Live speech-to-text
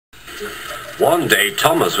One day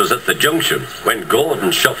Thomas was at the junction when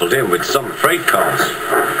Gordon shuffled in with some freight cars.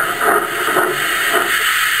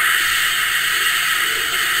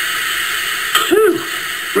 "Phew,"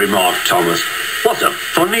 remarked Thomas. "What a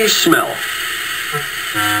funny smell."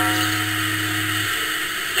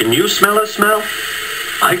 "Can you smell a smell?"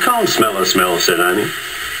 "I can't smell a smell," said Annie.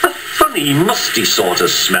 "A funny, musty sort of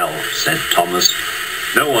smell," said Thomas.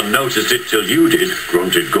 "No one noticed it till you did,"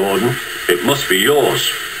 grunted Gordon. "It must be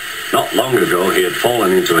yours." Not long ago he had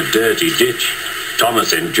fallen into a dirty ditch.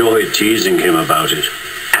 Thomas enjoyed teasing him about it.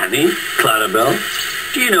 "Annie, Clarabelle,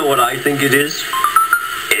 do you know what I think it is?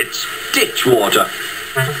 It's ditch water."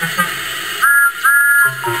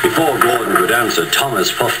 Before Gordon could answer,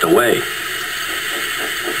 Thomas puffed away.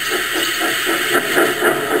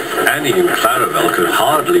 Annie and Clarabelle could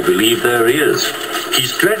hardly believe their ears.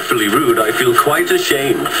 "He's dreadfully rude. I feel quite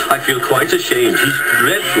ashamed. I feel quite ashamed. He's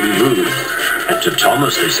dreadfully rude." And to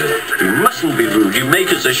Thomas they said, "You mustn't be rude. You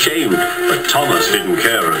make us ashamed." But Thomas didn't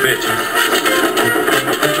care a bit.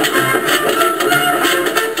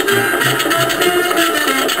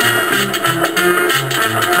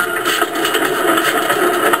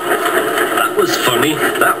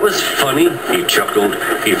 That was funny, he chuckled.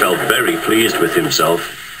 He felt very pleased with himself.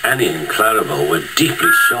 Annie and Clarabelle were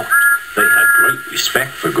deeply shocked. They had great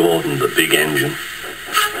respect for Gordon, the big engine.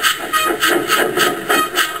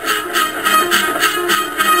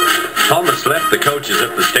 Thomas left the coaches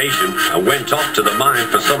at the station and went off to the mine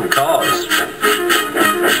for some cars.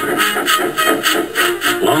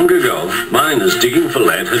 Long ago, miners digging for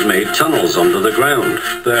lead had made tunnels under the ground.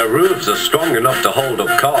 Their roofs are strong enough to hold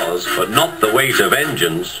up cars, but not the weight of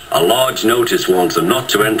engines. A large notice warns them not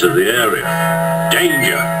to enter the area.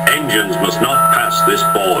 "Danger! Engines must not pass this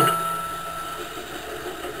board."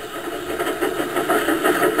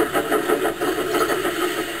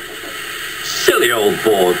 Silly old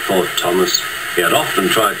board, thought Thomas. He had often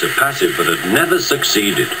tried to pass it, but had never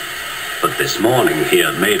succeeded. But this morning he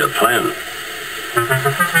had made a plan.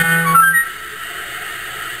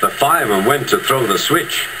 The fireman went to throw the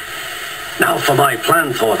switch. "Now for my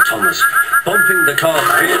plan," thought Thomas. Bumping the car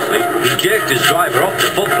fiercely, he jerked his driver off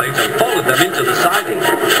the footplate and followed them into the siding.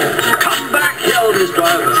 "Come back!" yelled his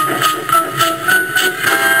driver.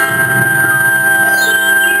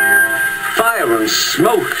 "Fire and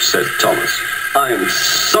smoke," said Thomas. "I'm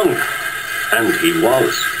sunk." And he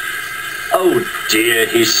was. "Oh dear,"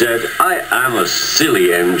 he said, "I am a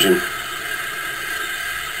silly engine.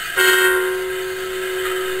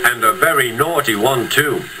 And a very naughty one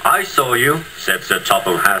too. I saw you," said Sir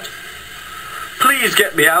Topham Hatt. "Please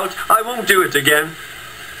get me out. I won't do it again."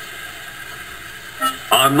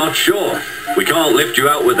 "I'm not sure. We can't lift you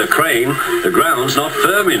out with a crane. The ground's not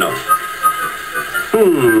firm enough."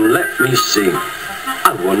 Let me see.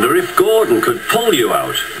 I wonder if Gordon could pull you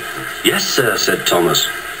out." "Yes, sir," said Thomas,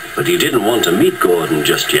 but he didn't want to meet Gordon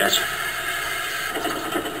just yet.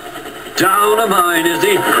 "Down a mine, is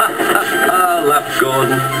he? Ha, ha, ha," laughed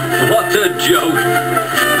Gordon. "What a joke."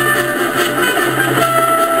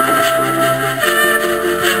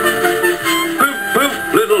 "Poop,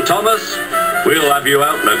 poop, little Thomas. We'll have you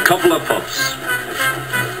out in a couple of puffs."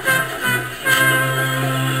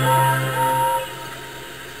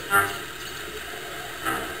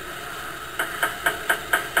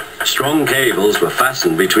 Strong cables were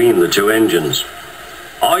fastened between the two engines.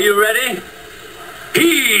 "Are you ready?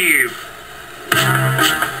 Heave!"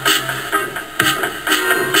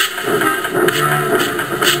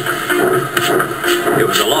 It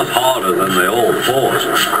was a lot harder than they all thought,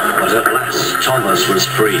 but at last Thomas was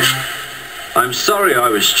free. "I'm sorry I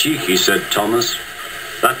was cheeky," said Thomas.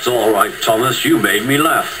 "That's all right, Thomas. You made me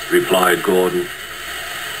laugh," replied Gordon.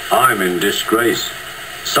 "I'm in disgrace."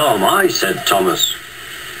 "So am I," said Thomas.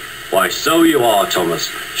 "Why, so you are, Thomas.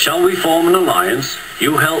 Shall we form an alliance?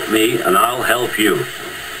 You help me and I'll help you."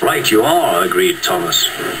 "Right you are," agreed Thomas.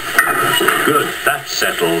 "Good, that's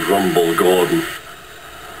settled," rumbled Gordon.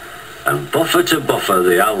 And buffer to buffer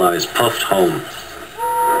the Allies puffed home.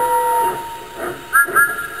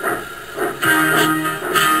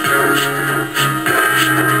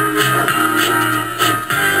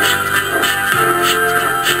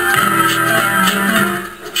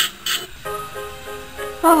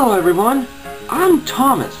 Hello everyone, I'm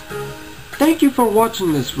Thomas. Thank you for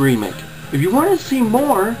watching this remake. If you want to see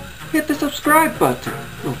more, hit the subscribe button.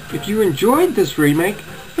 If you enjoyed this remake,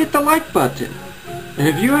 hit the like button. And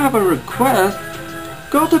if you have a request,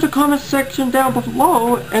 go to the comment section down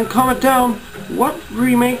below and comment down what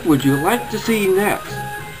remake would you like to see next.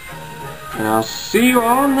 And I'll see you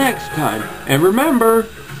all next time. And remember,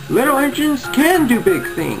 little engines can do big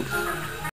things.